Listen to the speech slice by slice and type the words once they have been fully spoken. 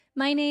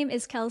My name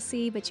is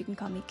Kelsey, but you can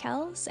call me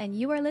Kels, and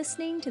you are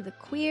listening to the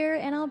Queer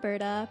in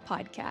Alberta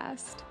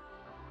podcast.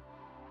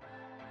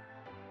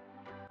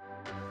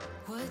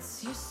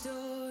 What's your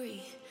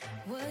story?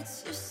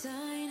 What's your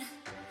sign?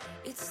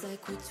 It's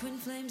like we're twin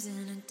flames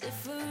in a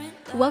different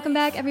life. Welcome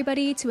back,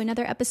 everybody, to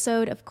another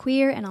episode of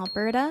Queer in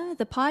Alberta,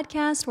 the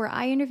podcast where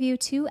I interview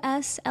two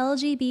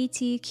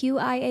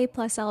LGBTQIA+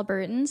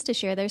 Albertans to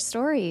share their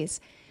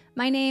stories.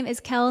 My name is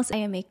Kels. I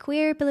am a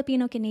queer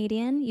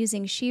Filipino-Canadian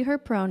using she/her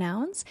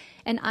pronouns,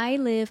 and I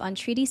live on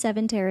Treaty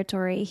 7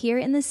 territory here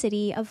in the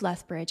city of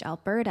Lethbridge,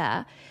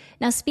 Alberta.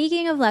 Now,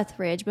 speaking of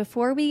Lethbridge,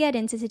 before we get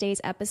into today's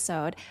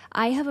episode,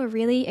 I have a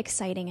really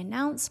exciting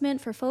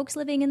announcement for folks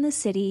living in the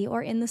city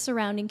or in the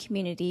surrounding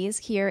communities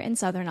here in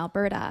southern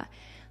Alberta.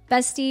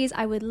 Besties,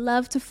 I would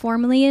love to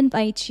formally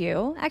invite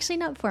you, actually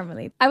not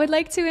formally, I would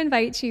like to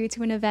invite you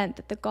to an event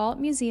that the Galt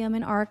Museum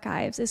and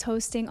Archives is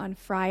hosting on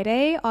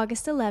Friday,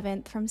 August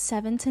 11th from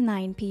 7 to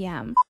 9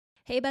 p.m.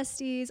 Hey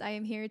besties, I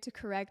am here to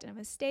correct a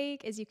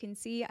mistake. As you can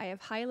see, I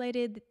have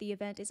highlighted that the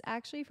event is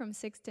actually from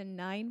 6 to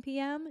 9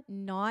 p.m.,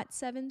 not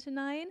 7 to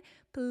 9.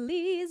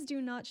 Please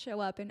do not show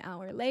up an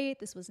hour late.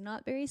 This was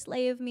not very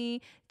slay of me.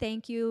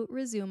 Thank you.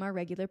 Resume our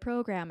regular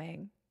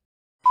programming.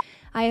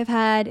 I have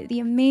had the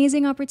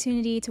amazing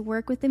opportunity to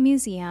work with the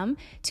museum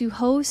to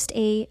host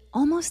a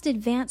almost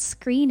advanced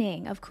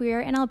screening of Queer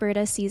in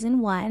Alberta Season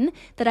 1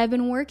 that I've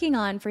been working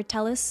on for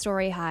TELUS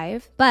Story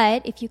Hive.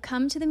 But if you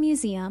come to the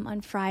museum on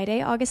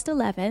Friday, August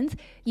 11th,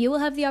 you will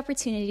have the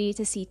opportunity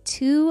to see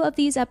 2 of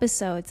these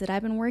episodes that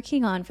I've been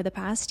working on for the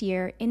past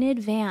year in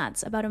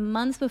advance, about a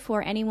month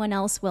before anyone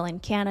else will in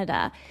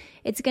Canada.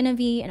 It's going to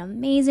be an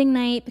amazing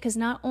night because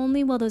not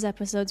only will those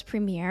episodes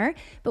premiere,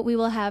 but we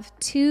will have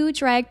 2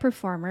 drag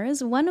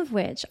performers, one of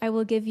which, I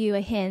will give you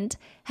a hint,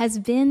 has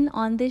been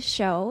on this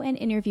show and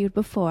interviewed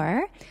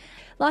before.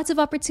 Lots of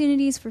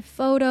opportunities for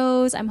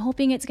photos. I'm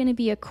hoping it's going to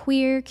be a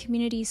queer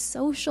community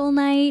social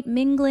night,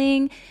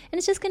 mingling, and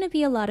it's just going to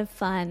be a lot of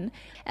fun.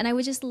 And I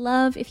would just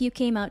love if you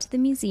came out to the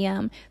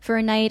museum for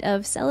a night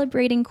of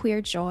celebrating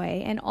queer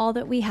joy and all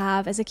that we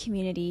have as a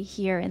community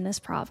here in this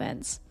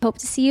province. Hope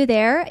to see you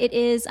there. It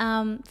is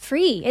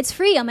free. It's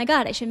free. Oh my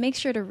God, I should make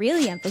sure to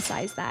really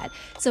emphasize that.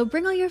 So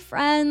bring all your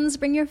friends,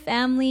 bring your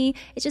family.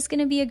 It's just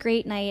going to be a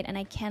great night, and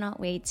I cannot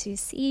wait to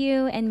see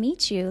you and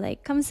meet you.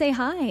 Like, come say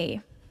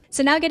hi.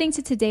 So now getting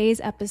to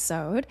today's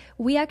episode,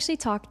 we actually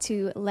talked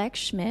to Lex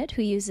Schmidt,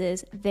 who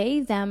uses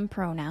they, them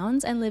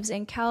pronouns and lives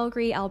in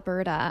Calgary,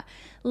 Alberta.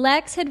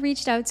 Lex had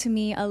reached out to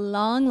me a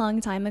long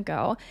time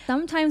ago.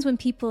 Sometimes when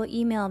people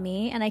email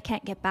me and I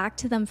can't get back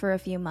to them for a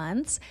few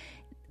months,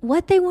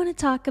 what they want to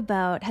talk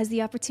about has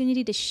the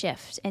opportunity to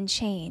shift and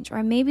change,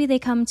 or maybe they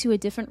come to a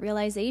different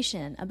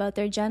realization about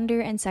their gender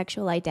and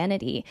sexual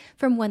identity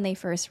from when they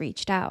first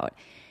reached out.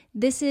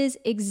 This is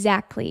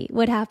exactly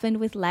what happened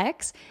with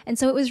Lex, and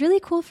so it was really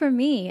cool for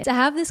me to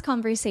have this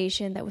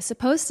conversation that was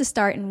supposed to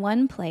start in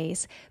one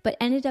place, but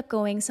ended up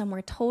going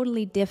somewhere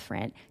totally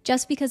different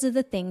just because of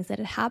the things that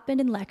had happened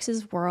in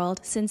Lex's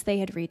world since they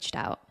had reached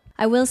out.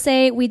 I will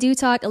say we do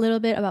talk a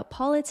little bit about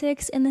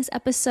politics in this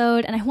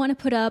episode, and I want to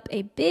put up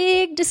a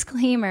big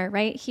disclaimer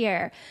right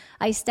here.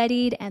 I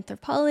studied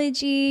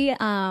anthropology.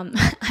 I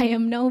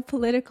am no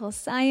political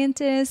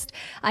scientist.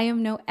 I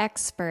am no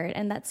expert,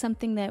 and that's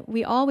something that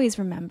we always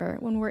remember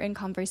when we're in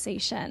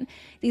conversation.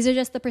 These are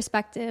just the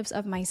perspectives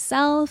of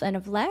myself and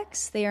of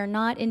Lex. They are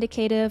not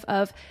indicative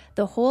of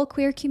the whole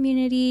queer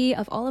community,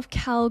 of all of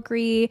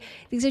Calgary.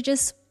 These are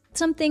just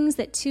some things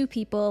that 2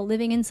 people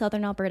living in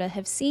southern Alberta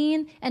have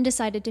seen and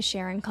decided to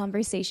share in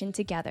conversation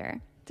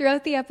together.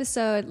 Throughout the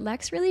episode,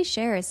 Lex really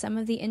shares some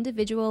of the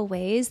individual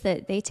ways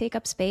that they take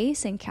up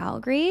space in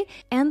Calgary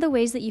and the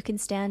ways that you can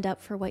stand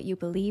up for what you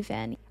believe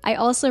in. I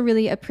also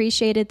really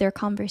appreciated their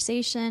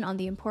conversation on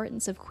the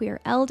importance of queer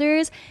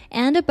elders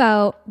and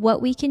about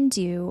what we can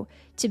do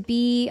to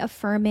be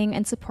affirming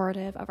and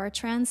supportive of our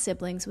trans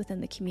siblings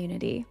within the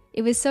community.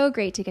 It was so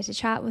great to get to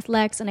chat with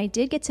Lex, and I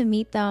did get to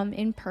meet them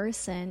in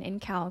person in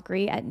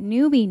Calgary at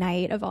Newbie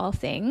Night of all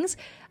things.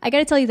 I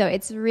gotta tell you though,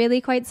 it's really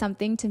quite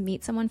something to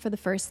meet someone for the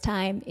first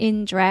time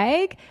in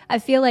drag. I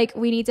feel like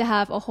we need to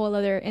have a whole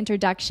other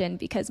introduction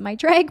because my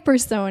drag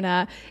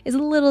persona is a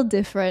little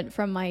different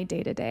from my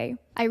day-to-day.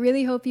 I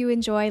really hope you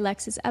enjoy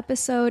Lex's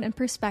episode and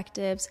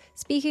perspectives,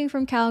 speaking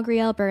from Calgary,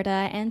 Alberta,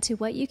 and to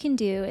what you can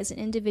do as an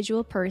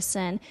individual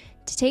person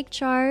to take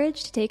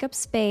charge, to take up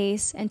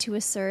space, and to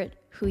assert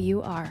who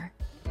you are.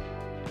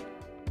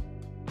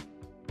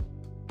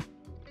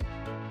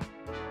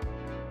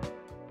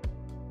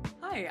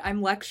 Hi,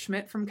 I'm Lex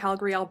Schmidt from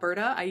Calgary,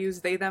 Alberta. I use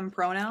they, them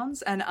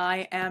pronouns, and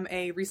I am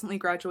a recently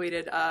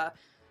graduated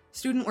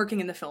student working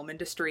in the film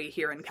industry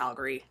here in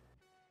Calgary.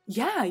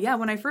 Yeah,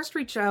 when I first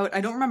reached out,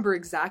 I don't remember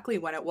exactly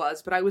when it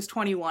was, but I was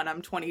 21,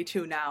 I'm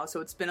 22 now,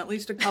 so it's been at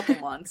least a couple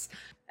months.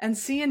 And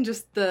seeing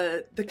just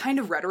the kind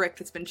of rhetoric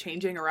that's been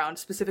changing around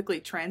specifically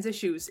trans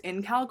issues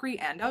in Calgary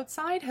and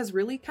outside has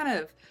really kind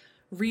of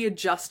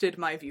readjusted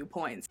my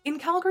viewpoints. In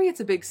Calgary,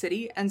 it's a big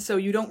city, and so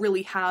you don't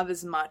really have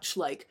as much,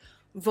 like,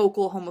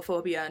 vocal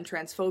homophobia and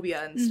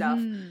transphobia and stuff.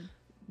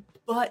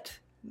 But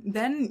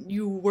then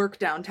you work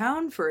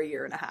downtown for a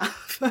year and a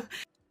half.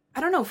 I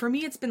don't know, for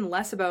me it's been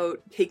less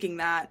about taking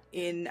that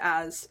in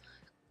as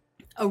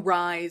a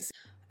rise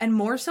and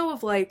more so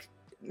of like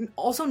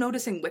also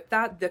noticing with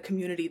that the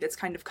community that's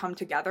kind of come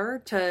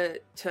together to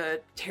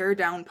tear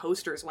down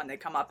posters when they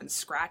come up and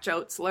scratch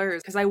out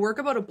slurs. Because I work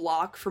about a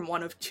block from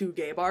one of 2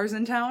 gay bars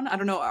in town. I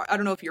don't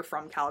know if you're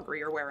from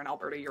Calgary or where in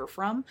Alberta you're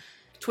from.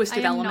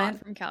 Twisted Element. I am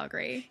not from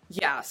Calgary.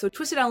 Yeah, so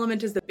Twisted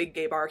Element is the big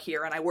gay bar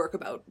here, and I work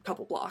about a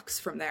couple blocks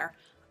from there.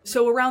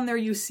 So around there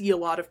you see a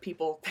lot of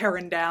people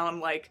tearing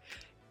down like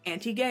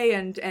anti-gay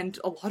and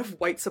a lot of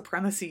white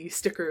supremacy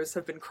stickers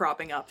have been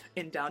cropping up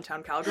in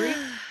downtown Calgary.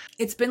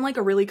 It's been like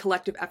a really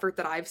collective effort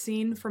that I've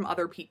seen from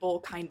other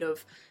people kind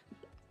of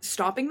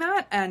stopping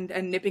that and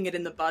nipping it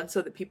in the bud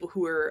so that people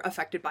who are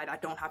affected by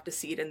that don't have to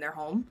see it in their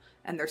home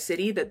and their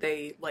city that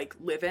they like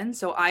live in.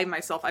 So I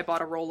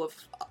bought a roll of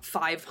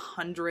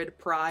 500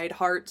 Pride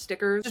heart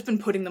stickers, just been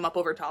putting them up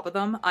over top of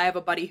them. I have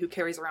a buddy who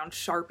carries around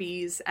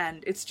Sharpies,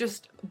 and it's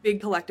just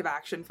big collective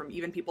action from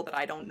even people that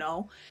I don't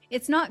know.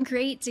 It's not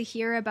great to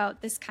hear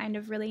about this kind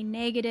of really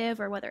negative,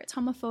 or whether it's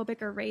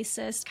homophobic or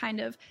racist kind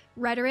of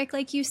rhetoric,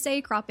 like you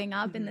say, cropping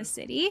up in the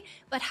city,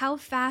 but how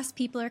fast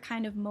people are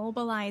kind of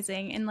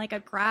mobilizing in like a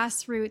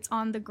grassroots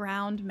on the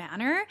ground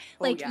manner.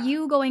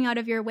 You going out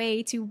of your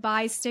way to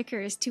buy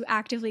stickers to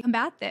actively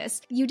combat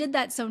this. You did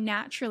that so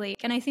naturally,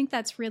 and I think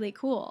that's really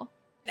cool.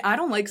 I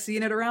don't like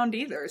seeing it around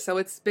either, so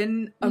it's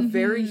been a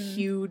very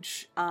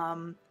huge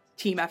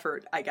team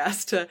effort, I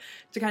guess, to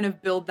kind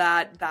of build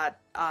that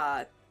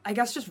I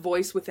guess just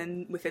voice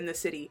within the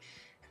city.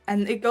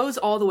 And it goes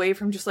all the way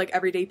from just like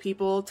everyday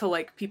people to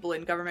like people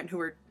in government who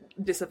are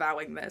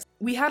disavowing this.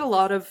 We had a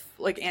lot of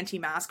like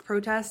anti-mask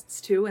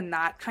protests too, and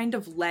that kind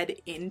of led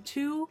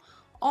into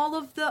all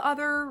of the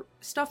other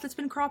stuff that's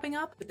been cropping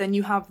up. But then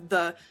you have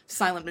the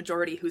silent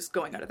majority who's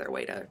going out of their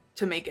way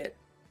to make it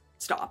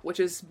stop, which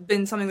has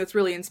been something that's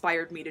really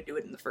inspired me to do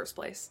it in the first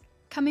place.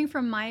 Coming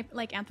from my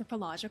like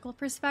anthropological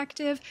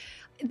perspective,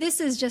 this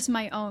is just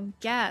my own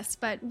guess,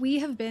 but we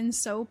have been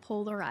so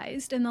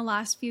polarized in the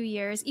last few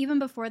years, even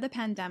before the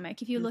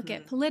pandemic. If you look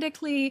at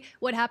politically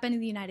what happened in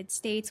the United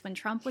States when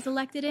Trump was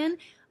elected in,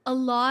 a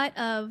lot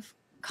of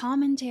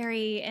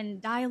commentary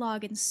and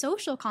dialogue and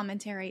social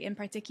commentary in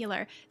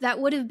particular that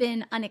would have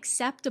been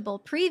unacceptable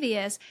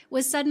previous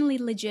was suddenly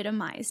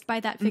legitimized by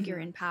that figure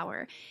in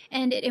power.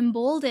 And it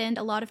emboldened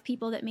a lot of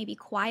people that maybe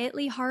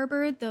quietly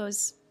harbored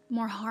those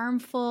more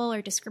harmful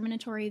or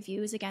discriminatory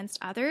views against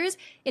others.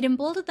 It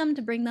emboldened them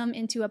to bring them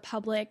into a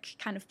public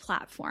kind of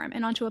platform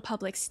and onto a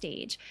public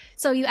stage.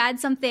 So you add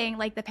something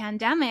like the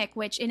pandemic,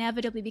 which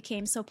inevitably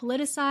became so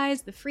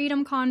politicized, the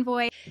Freedom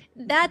Convoy.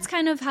 That's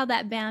kind of how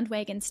that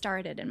bandwagon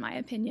started, in my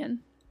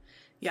opinion.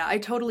 Yeah, I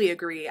totally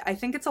agree. I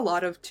think it's a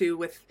lot of too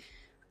with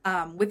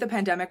the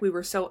pandemic, we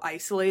were so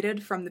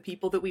isolated from the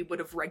people that we would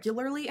have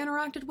regularly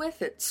interacted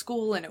with at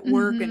school and at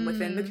work and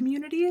within the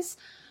communities,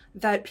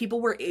 that people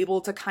were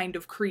able to kind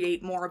of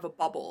create more of a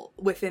bubble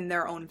within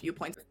their own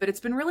viewpoints. But it's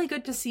been really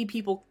good to see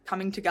people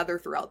coming together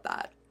throughout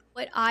that.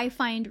 What I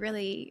find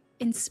really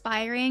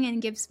inspiring and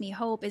gives me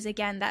hope is,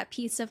 again, that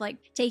piece of like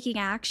taking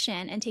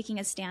action and taking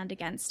a stand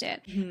against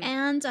it.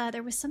 And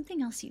there was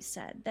something else you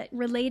said that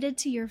related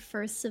to your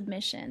first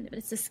submission, but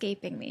it's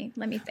escaping me.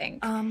 Let me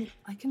think.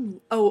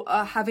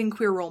 Having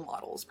queer role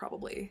models,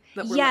 probably.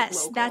 That were, yes, like,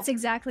 local. That's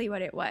exactly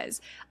what it was.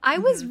 I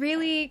was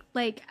really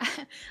like,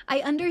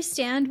 I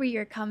understand where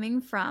you're coming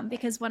from,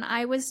 because when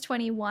I was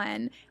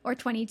 21 or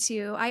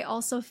 22, I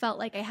also felt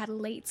like I had a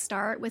late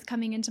start with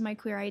coming into my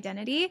queer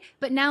identity.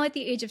 But now at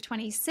the age of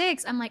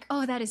 26, I'm like,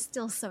 oh, that is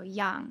still so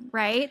young,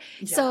 right?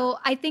 Yeah. So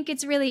I think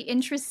it's really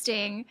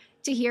interesting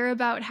to hear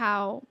about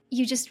how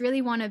you just really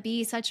want to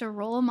be such a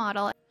role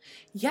model.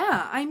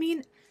 Yeah, I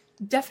mean,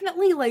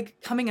 definitely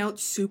like coming out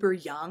super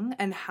young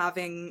and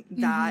having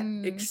that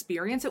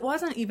experience. It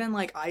wasn't even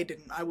like I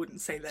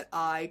wouldn't say that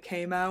I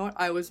came out.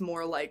 I was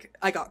more like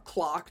I got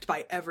clocked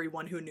by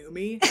everyone who knew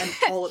me, and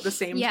all at the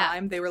same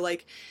time they were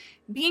like,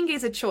 being gay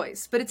is a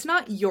choice, but it's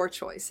not your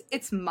choice.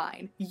 It's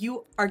mine.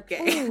 You are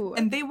gay. Ooh.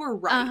 And they were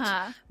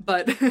right.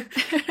 But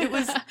it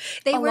was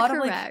they were lot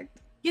correct. Of like,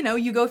 you know,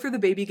 you go through the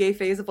baby gay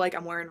phase of like,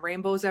 I'm wearing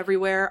rainbows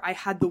everywhere. I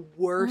had the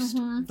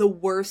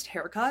worst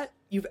haircut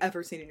you've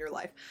ever seen in your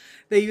life.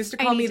 They used to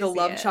call me the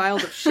love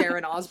child of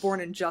Sharon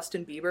Osbourne and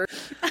Justin Bieber.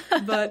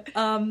 But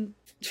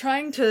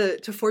trying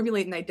to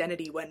formulate an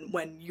identity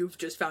when you've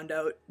just found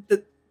out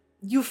that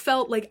you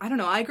felt like, I don't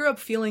know, I grew up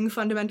feeling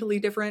fundamentally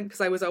different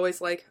because I was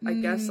always like, I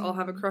guess I'll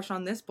have a crush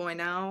on this boy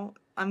now.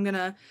 I'm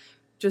gonna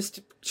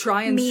just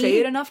try and say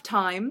it enough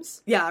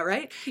times. Yeah,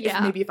 right? Yeah.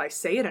 Maybe if I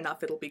say it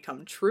enough, it'll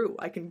become true.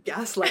 I can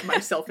gaslight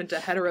myself into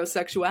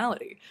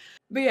heterosexuality.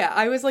 But yeah,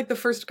 I was like the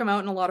first to come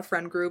out in a lot of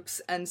friend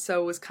groups, and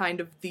so was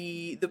kind of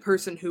the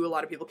person who a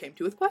lot of people came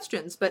to with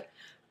questions. But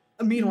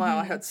meanwhile,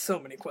 I had so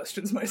many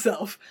questions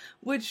myself,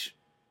 which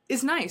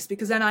is nice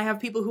because then I have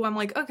people who I'm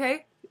like,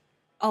 okay,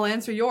 I'll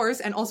answer yours,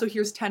 and also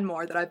here's 10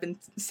 more that I've been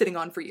sitting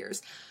on for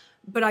years.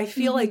 But I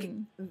feel like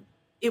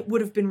it would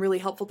have been really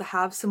helpful to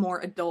have some more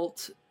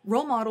adult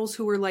role models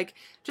who were like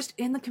just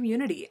in the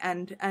community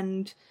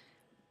and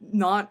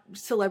not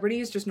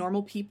celebrities, just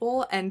normal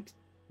people. And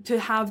to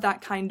have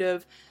that kind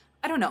of,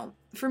 I don't know,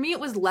 for me it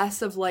was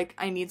less of like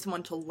I need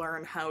someone to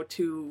learn how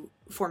to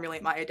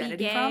formulate my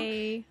identity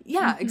from.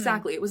 Yeah,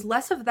 exactly. It was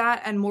less of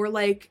that and more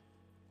like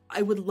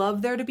I would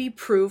love there to be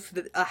proof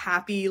that a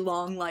happy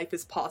long life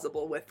is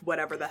possible with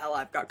whatever the hell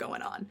I've got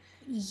going on.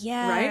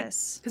 Yes.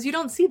 Right? Because you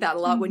don't see that a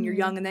lot when you're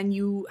young, and then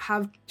you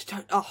have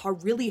a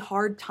really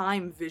hard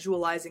time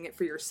visualizing it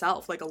for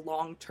yourself, like a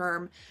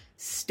long-term,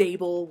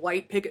 stable,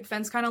 white picket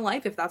fence kind of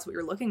life, if that's what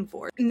you're looking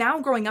for. Now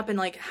growing up and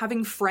like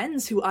having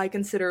friends who I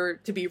consider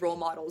to be role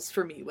models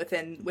for me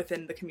within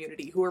the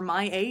community, who are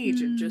my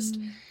age, and just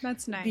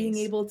that's nice. Being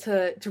able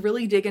to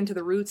really dig into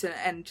the roots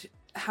and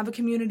have a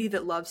community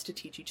that loves to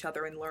teach each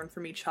other and learn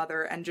from each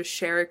other and just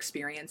share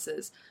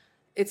experiences.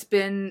 It's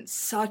been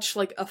such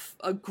like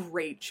a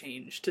great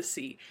change to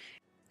see.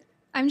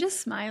 I'm just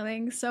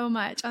smiling so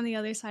much on the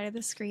other side of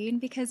the screen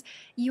because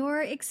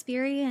your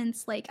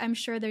experience, like, I'm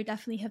sure there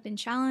definitely have been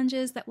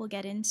challenges that we'll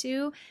get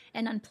into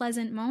and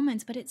unpleasant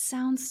moments, but it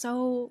sounds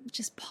so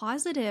just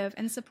positive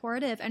and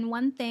supportive. And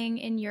one thing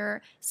in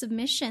your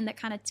submission that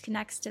kind of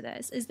connects to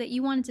this is that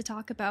you wanted to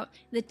talk about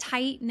the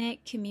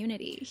tight-knit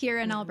community here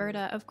in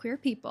Alberta of queer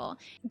people.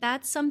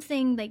 That's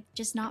something like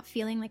just not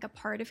feeling like a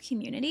part of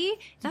community.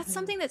 That's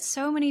something that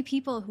so many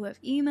people who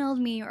have emailed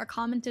me or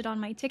commented on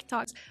my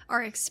TikToks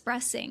are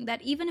expressing,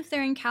 that even if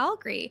they're in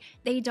Calgary,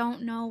 they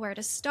don't know where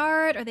to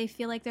start or they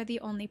feel like they're the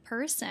only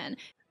person.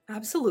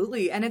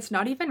 Absolutely. And it's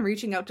not even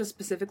reaching out to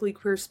specifically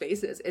queer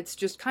spaces. It's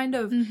just kind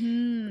of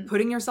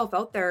putting yourself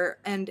out there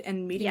and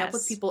meeting up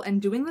with people and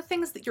doing the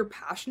things that you're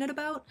passionate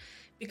about.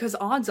 Because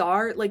odds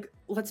are, like,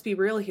 let's be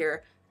real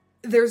here,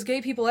 there's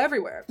gay people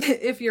everywhere.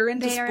 If you're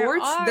into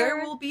sports,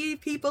 there will be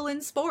people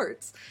in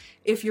sports.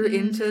 If you're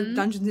into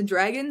Dungeons and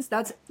Dragons,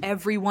 that's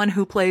everyone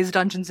who plays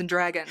Dungeons and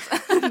Dragons.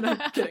 No,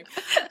 I'm kidding.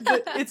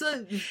 But it's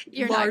a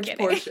large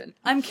portion.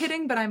 I'm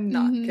kidding, but I'm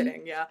not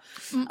kidding, yeah.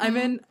 I'm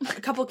in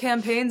a couple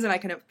campaigns and I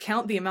can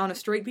count the amount of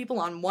straight people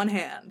on one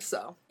hand.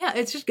 So, yeah,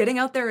 it's just getting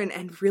out there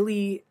and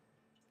really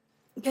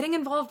getting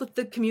involved with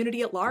the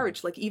community at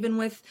large. Like, even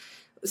with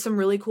some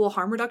really cool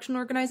harm reduction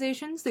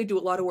organizations, they do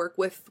a lot of work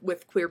with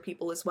queer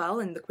people as well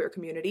in the queer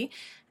community.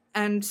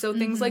 And so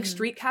things like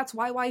Street Cats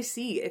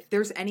YYC, if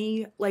there's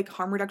any like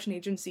harm reduction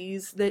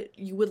agencies that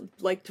you would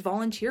like to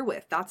volunteer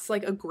with, that's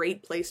like a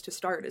great place to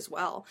start as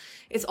well.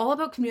 It's all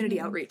about community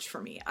outreach for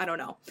me. I don't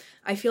know.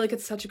 I feel like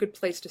it's such a good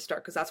place to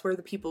start because that's where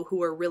the people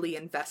who are really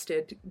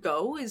invested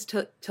go, is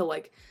to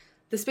like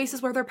the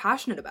spaces where they're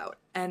passionate about.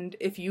 And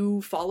if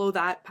you follow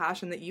that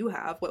passion that you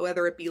have,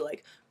 whether it be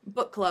like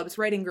book clubs,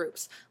 writing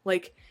groups,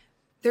 like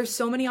there's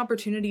so many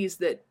opportunities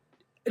that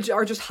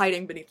are just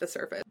hiding beneath the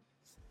surface.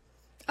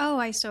 Oh,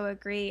 I so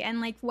agree. And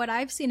like what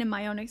I've seen in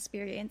my own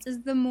experience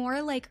is the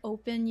more like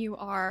open you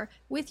are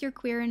with your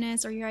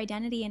queerness or your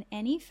identity in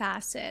any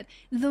facet,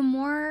 the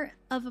more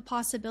of a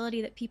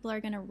possibility that people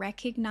are going to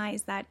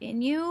recognize that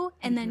in you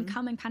and then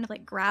come and kind of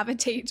like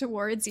gravitate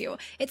towards you.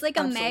 It's like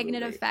a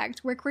magnet effect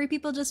where queer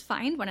people just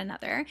find one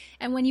another.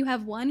 And when you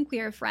have one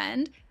queer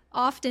friend,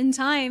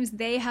 oftentimes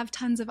they have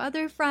tons of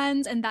other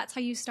friends, and that's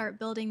how you start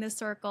building this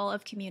circle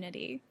of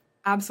community.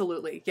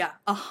 Absolutely. Yeah,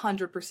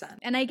 100%.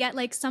 And I get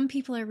like some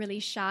people are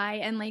really shy,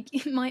 and like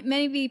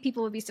maybe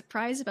people would be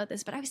surprised about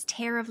this, but I was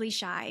terribly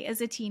shy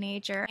as a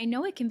teenager. I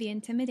know it can be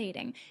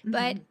intimidating,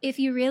 but if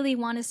you really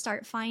want to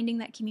start finding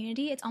that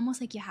community, it's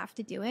almost like you have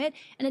to do it.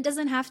 And it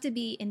doesn't have to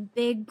be in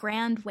big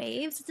grand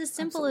waves. It's as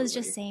simple as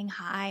just saying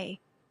hi.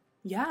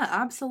 Yeah,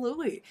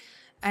 absolutely.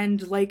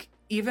 And like,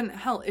 even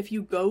hell, if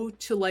you go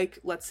to like,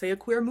 let's say a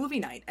queer movie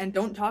night and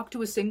don't talk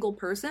to a single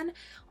person,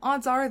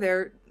 odds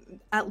are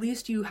at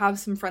least you have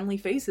some friendly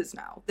faces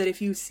now that if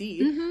you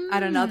see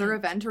at another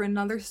event or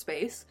another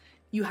space,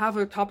 you have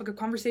a topic of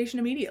conversation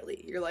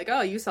immediately. You're like, oh,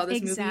 you saw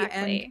this movie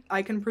and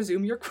I can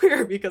presume you're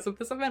queer because of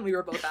this event we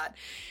were both at.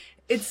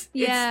 It's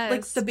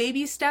like the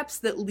baby steps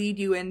that lead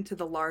you into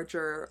the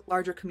larger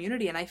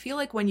community. And I feel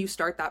like when you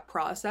start that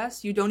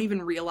process, you don't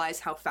even realize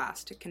how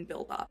fast it can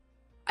build up.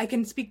 I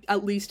can speak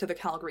at least to the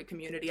Calgary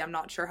community. I'm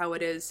not sure how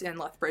it is in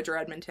Lethbridge or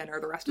Edmonton or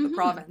the rest of the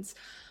province.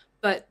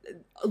 But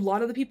a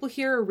lot of the people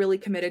here are really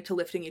committed to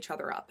lifting each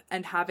other up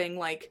and having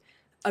like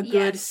a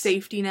good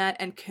safety net,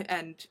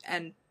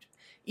 and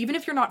even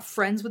if you're not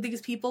friends with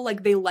these people,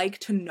 like they like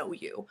to know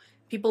you.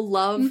 People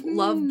love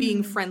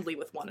being friendly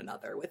with one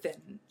another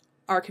within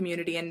our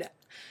community. And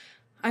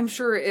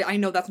I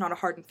know that's not a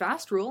hard and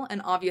fast rule,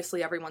 and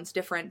obviously everyone's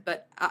different,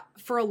 but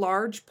for a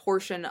large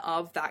portion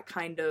of that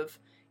kind of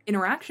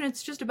interaction,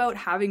 it's just about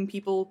having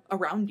people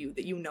around you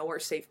that you know are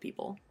safe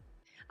people.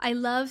 I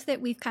love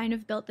that we've kind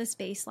of built this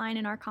baseline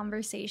in our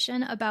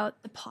conversation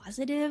about the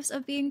positives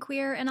of being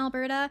queer in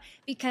Alberta,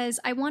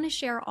 because I want to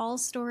share all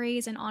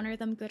stories and honor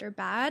them, good or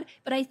bad.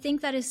 But I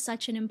think that is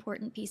such an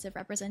important piece of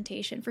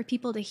representation for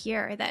people to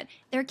hear, that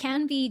there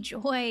can be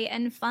joy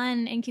and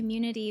fun and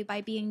community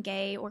by being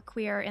gay or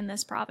queer in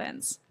this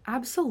province.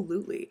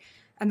 Absolutely.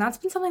 And that's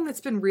been something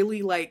that's been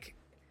really like,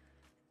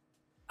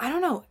 I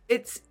don't know,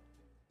 it's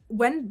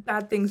when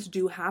bad things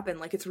do happen,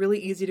 like, it's really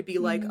easy to be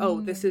like,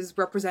 oh, this is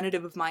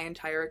representative of my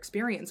entire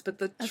experience. But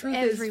the truth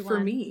is, for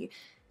me,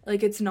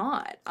 like, it's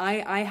not.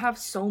 I have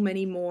so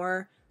many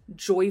more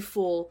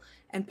joyful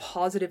and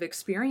positive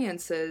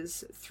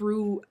experiences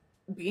through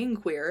being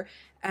queer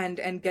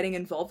and getting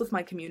involved with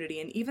my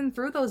community. And even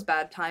through those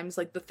bad times,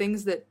 like, the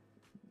things that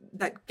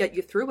get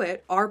you through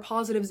it are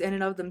positives in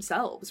and of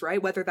themselves,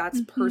 right? Whether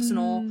that's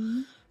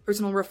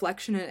personal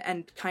reflection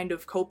and kind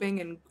of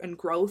coping and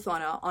growth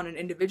on an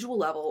individual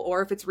level,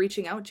 or if it's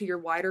reaching out to your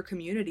wider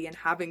community and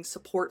having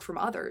support from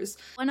others.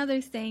 One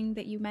other thing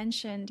that you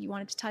mentioned you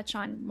wanted to touch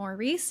on more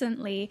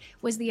recently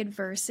was the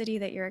adversity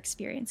that you're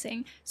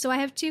experiencing. So I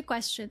have two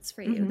questions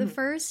for you. The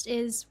first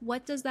is,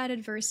 what does that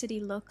adversity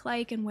look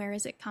like and where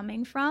is it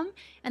coming from?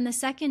 And the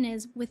second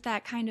is, with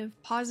that kind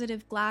of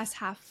positive glass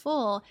half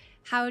full,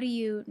 how do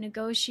you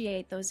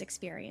negotiate those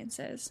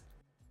experiences?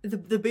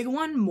 The big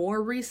one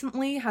more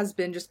recently has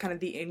been just kind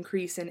of the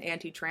increase in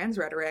anti-trans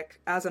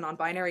rhetoric as a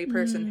non-binary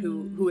person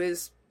who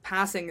is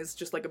passing as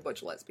just like a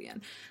butch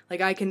lesbian.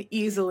 Like, I can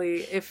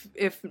easily, if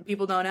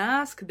people don't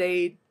ask,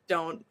 they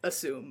don't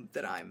assume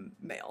that I'm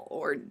male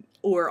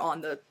or on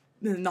the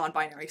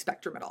non-binary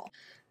spectrum at all.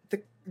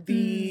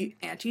 The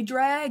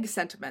anti-drag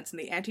sentiments and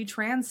the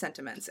anti-trans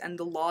sentiments and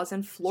the laws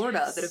in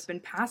Florida that have been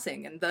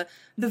passing, and the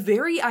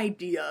very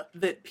idea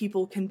that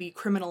people can be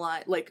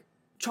criminalized, like,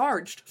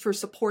 charged for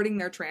supporting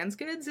their trans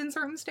kids in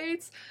certain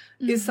states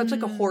is such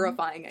like a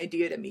horrifying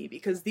idea to me,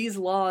 because these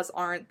laws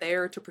aren't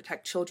there to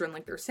protect children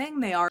like they're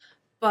saying they are.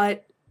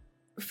 But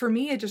for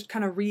me, it just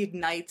kind of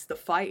reignites the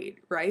fight,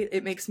 right?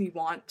 It makes me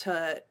want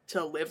to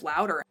live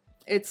louder.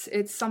 It's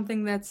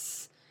something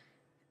that's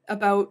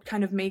about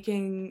kind of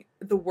making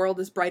the world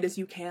as bright as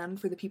you can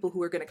for the people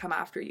who are going to come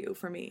after you,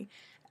 for me.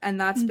 And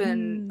that's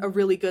been a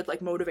really good,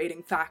 like,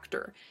 motivating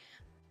factor.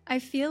 I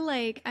feel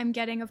like I'm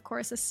getting, of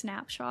course, a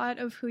snapshot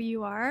of who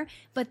you are,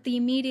 but the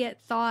immediate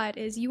thought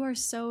is you are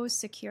so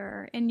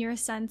secure in your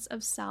sense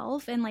of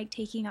self and, like,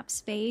 taking up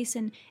space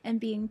and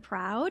being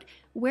proud.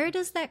 Where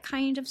does that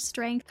kind of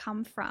strength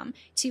come from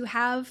to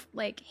have,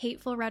 like,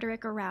 hateful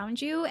rhetoric around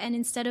you, and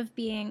instead of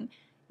being,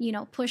 you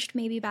know, pushed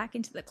maybe back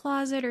into the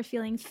closet or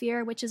feeling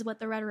fear, which is what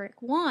the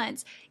rhetoric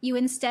wants, you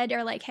instead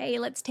are like, hey,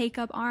 let's take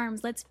up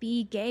arms, let's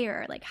be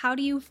gayer? Like, how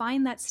do you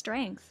find that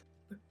strength?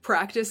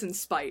 Practice and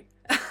spite.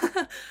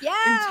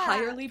 Yeah,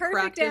 entirely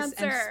perfect practice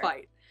answer. and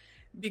spite.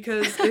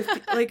 Because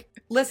if, like,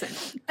 listen,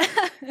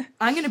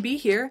 I'm gonna be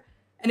here,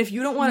 and if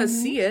you don't want to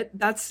see it,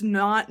 that's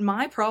not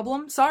my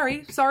problem.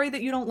 Sorry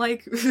that you don't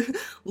like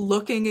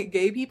looking at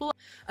gay people.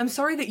 I'm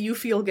sorry that you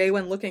feel gay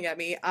when looking at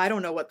me. I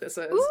don't know what this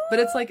is, but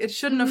it's like, it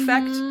shouldn't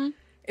affect.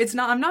 It's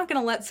not. I'm not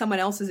gonna let someone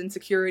else's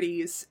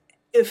insecurities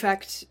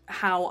affect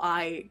how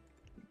I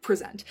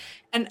present.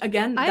 And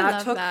again,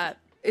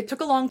 it took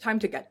a long time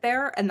to get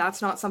there, and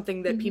that's not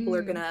something that people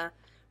are gonna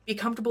be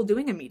comfortable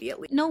doing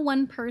immediately. No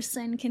one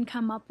person can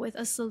come up with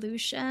a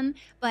solution,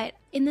 but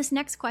in this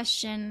next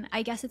question,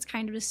 I guess it's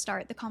kind of to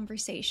start the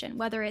conversation,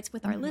 whether it's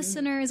with our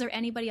listeners or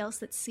anybody else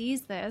that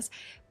sees this.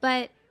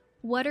 But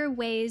what are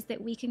ways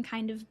that we can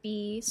kind of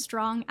be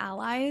strong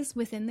allies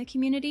within the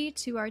community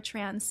to our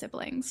trans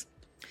siblings?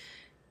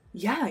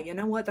 Yeah, you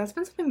know what? That's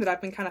been something that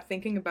I've been kind of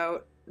thinking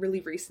about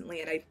really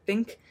recently, and I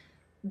think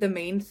the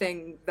main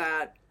thing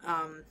that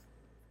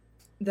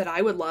that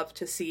I would love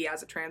to see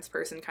as a trans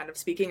person kind of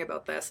speaking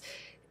about this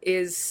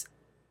is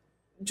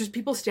just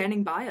people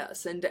standing by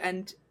us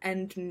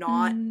and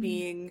not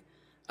being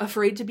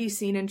afraid to be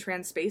seen in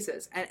trans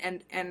spaces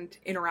and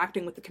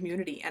interacting with the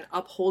community and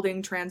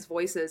upholding trans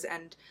voices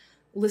and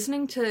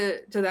listening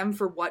to them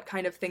for what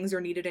kind of things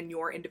are needed in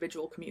your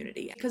individual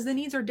community. Because the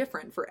needs are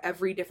different for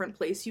every different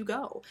place you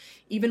go.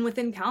 Even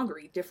within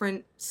Calgary,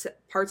 different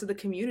parts of the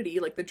community,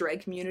 like the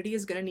drag community,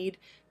 is going to need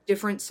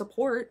different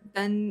support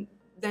than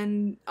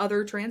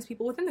other trans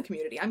people within the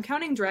community. I'm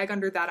counting drag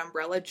under that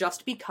umbrella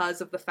just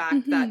because of the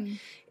fact that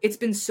it's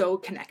been so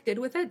connected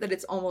with it that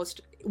it's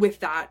almost,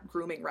 with that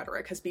grooming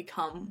rhetoric, has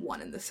become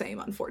one and the same,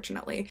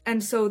 unfortunately.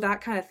 And so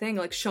that kind of thing,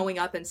 like showing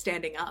up and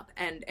standing up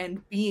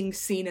and being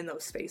seen in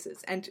those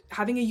spaces and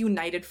having a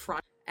united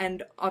front,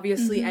 and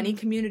obviously any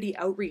community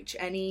outreach,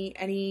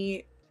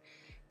 any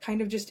kind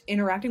of just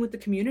interacting with the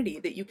community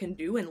that you can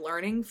do and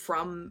learning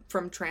from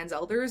trans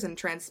elders and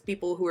trans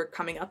people who are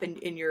coming up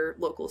in your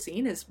local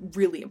scene is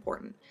really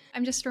important.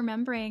 I'm just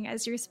remembering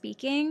as you're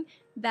speaking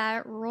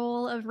that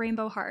roll of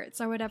rainbow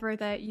hearts or whatever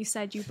that you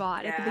said you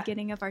bought at the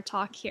beginning of our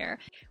talk here.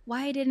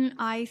 Why didn't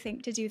I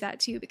think to do that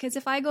too? Because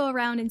if I go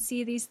around and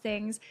see these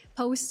things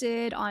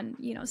posted on,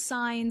 you know,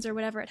 signs or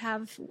whatever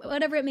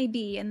it may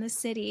be in the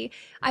city,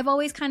 I've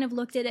always kind of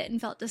looked at it and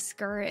felt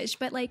discouraged.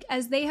 But like,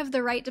 as they have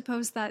the right to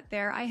post that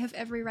there, I have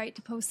every right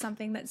to post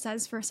something that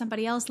says for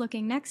somebody else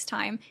looking next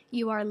time,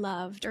 you are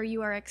loved or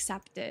you are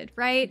accepted,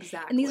 right?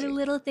 Exactly. And these are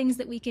little things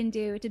that we can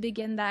do to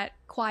begin that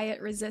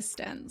quiet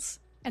resistance.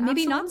 And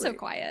maybe not so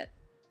quiet.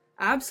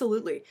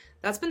 Absolutely.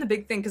 That's been the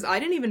big thing, because I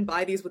didn't even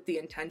buy these with the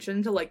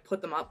intention to like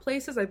put them up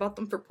places. I bought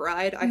them for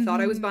pride. I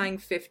thought I was buying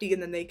 50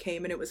 and then they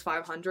came and it was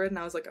 500 and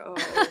I was like, oh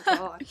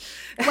god.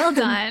 Well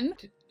done.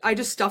 I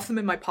just stuff them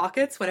in my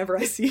pockets whenever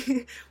I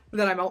see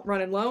that I'm out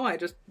running low. I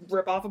just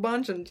rip off a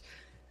bunch, and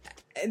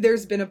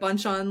there's been a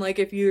bunch on, like,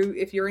 if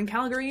you're in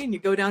Calgary and you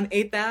go down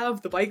 8th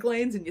Ave, the bike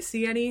lanes, and you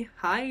see any,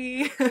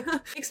 hi.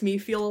 Makes me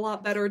feel a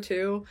lot better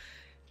too.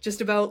 Just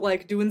about,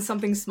 like, doing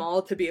something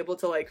small to be able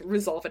to, like,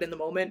 resolve it in the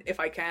moment. If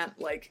I can't,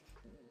 like,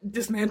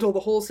 dismantle the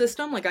whole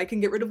system, like, I can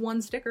get rid of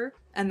one sticker,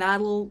 and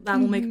that'll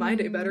make my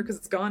day better because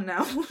it's gone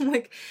now.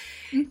 Like,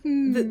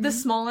 the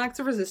small acts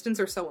of resistance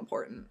are so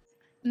important.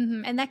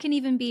 And that can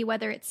even be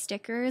whether it's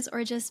stickers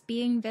or just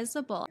being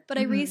visible. But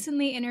I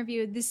recently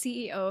interviewed the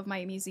CEO of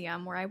my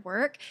museum where I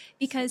work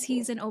because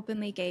he's an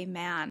openly gay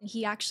man.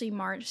 He actually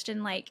marched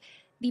in, like,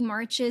 the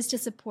marches to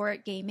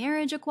support gay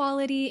marriage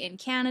equality in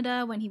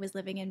Canada when he was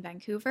living in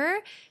Vancouver.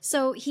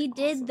 So he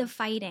did the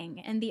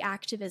fighting and the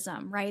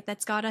activism, right?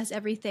 That's got us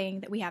everything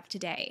that we have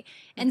today.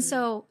 And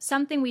so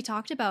something we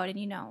talked about, and,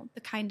 you know,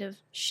 the kind of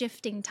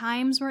shifting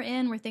times we're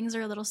in where things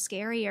are a little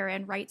scarier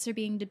and rights are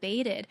being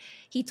debated.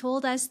 He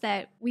told us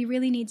that we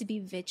really need to be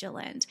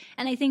vigilant.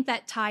 And I think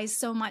that ties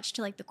so much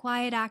to, like, the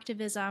quiet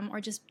activism or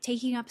just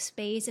taking up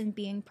space and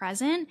being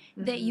present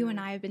that you and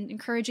I have been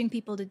encouraging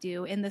people to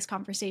do in this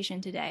conversation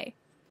today.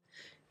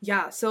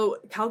 Yeah, so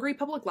Calgary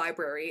Public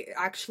Library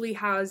actually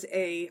has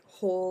a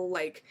whole,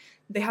 like,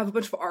 they have a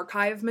bunch of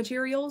archive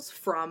materials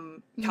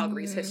from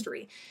Calgary's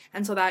history.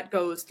 And so that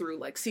goes through,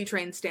 like, Sea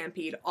Train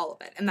Stampede, all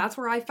of it. And that's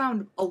where I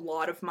found a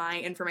lot of my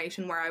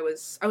information, where I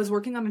was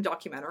working on a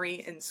documentary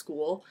in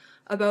school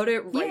about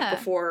it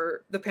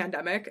before the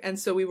pandemic. And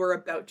so we were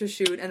about to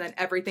shoot, and then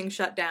everything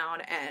shut down,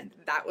 and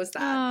that was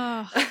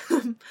that.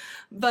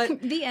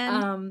 But the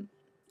end.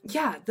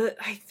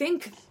 I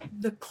think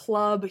the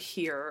club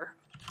here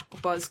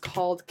was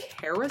called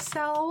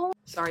Carousel.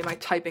 Sorry, my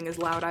typing is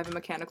loud. I have a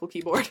mechanical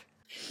keyboard.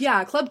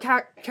 Yeah, Club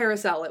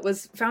Carousel. It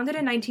was founded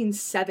in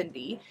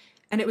 1970,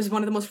 and it was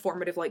one of the most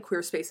formative, like,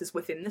 queer spaces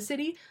within the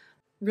city.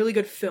 Really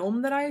good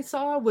film that I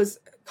saw was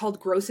called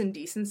Gross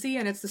Indecency,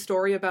 and it's the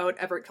story about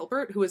Everett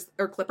Clippert,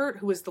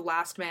 who was the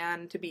last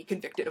man to be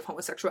convicted of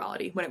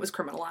homosexuality when it was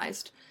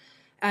criminalized.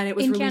 And it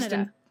was released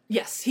Canada.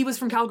 Yes, he was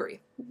from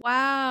Calgary.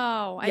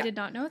 Wow, I did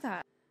not know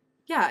that.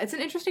 Yeah, it's an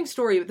interesting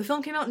story. The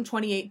film came out in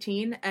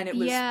 2018, and it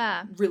was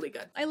really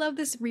good. I love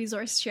this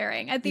resource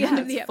sharing at the end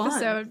of the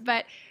episode, fun.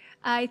 But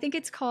I think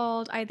it's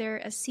called either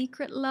A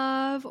Secret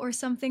Love or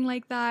something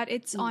like that.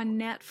 It's on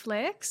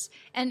Netflix,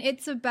 and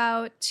it's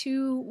about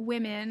two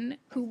women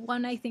who,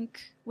 one I think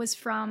was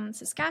from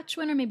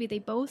Saskatchewan, or maybe they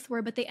both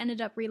were, but they ended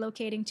up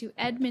relocating to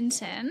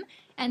Edmonton.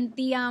 And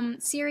the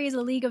series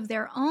A League of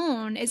Their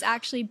Own is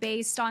actually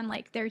based on,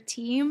 like, their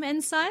team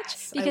and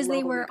such, because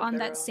they were on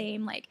that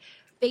same, like,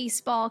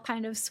 baseball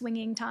kind of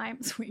swinging time,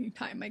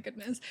 my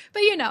goodness.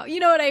 But you know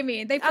what I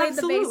mean. They played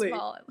the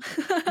baseball.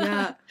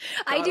 Yeah.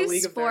 I do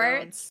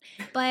sports,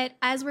 but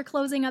as we're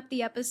closing up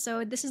the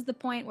episode, this is the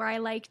point where I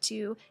like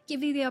to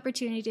give you the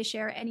opportunity to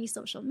share any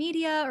social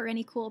media or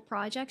any cool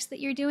projects that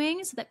you're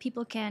doing so that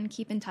people can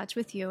keep in touch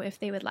with you if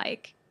they would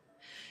like.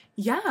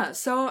 Yeah,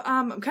 so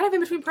I'm kind of in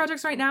between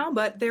projects right now,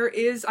 but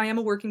I am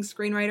a working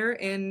screenwriter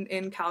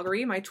in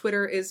Calgary. My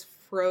Twitter is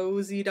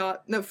Frozy,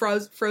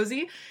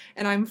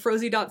 and I'm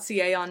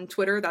Frozy.ca on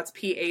Twitter. That's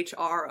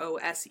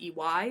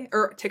PHROSEY,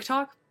 or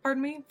TikTok,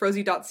 pardon me.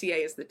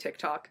 Frozy.ca is the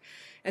TikTok.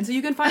 And so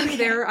you can find me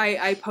there.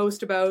 I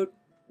post about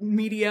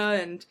media,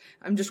 and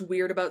I'm just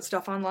weird about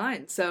stuff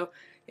online. So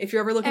if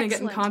you're ever looking to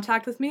get in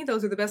contact with me,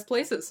 those are the best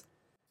places.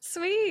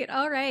 Sweet.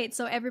 All right.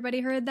 So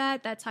everybody heard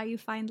that. That's how you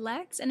find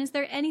Lex. And is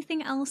there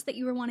anything else that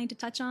you were wanting to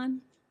touch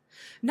on?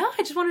 No,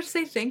 I just wanted to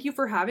say thank you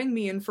for having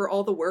me and for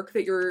all the work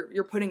that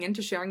you're putting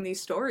into sharing these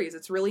stories.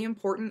 It's really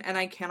important, and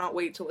I cannot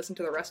wait to listen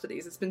to the rest of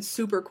these. It's been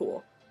super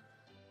cool.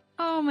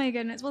 Oh my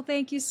goodness. Well,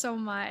 thank you so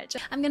much.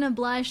 I'm going to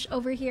blush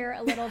over here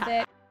a little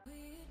bit.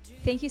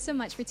 Thank you so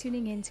much for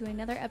tuning in to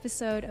another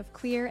episode of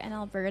Queer in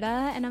Alberta,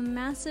 and a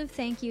massive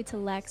thank you to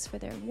Lex for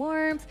their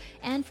warmth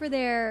and for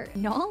their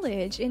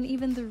knowledge and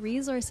even the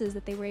resources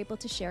that they were able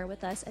to share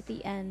with us at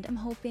the end. I'm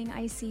hoping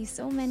I see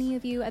so many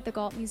of you at the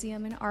Galt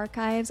Museum and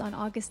Archives on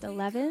August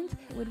 11th.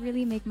 It would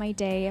really make my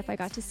day if I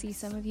got to see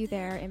some of you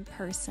there in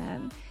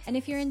person. And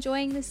if you're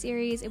enjoying the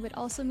series, it would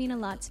also mean a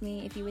lot to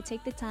me if you would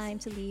take the time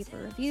to leave a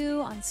review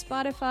on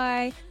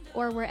Spotify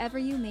or wherever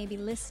you may be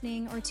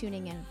listening or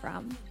tuning in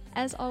from.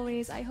 As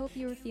always, I hope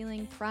you are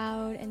feeling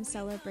proud and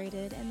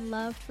celebrated and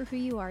loved for who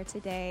you are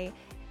today,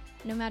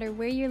 no matter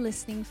where you're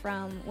listening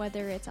from,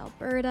 whether it's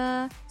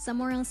Alberta,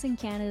 somewhere else in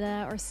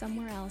Canada, or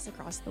somewhere else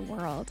across the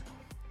world.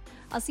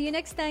 I'll see you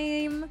next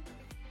time!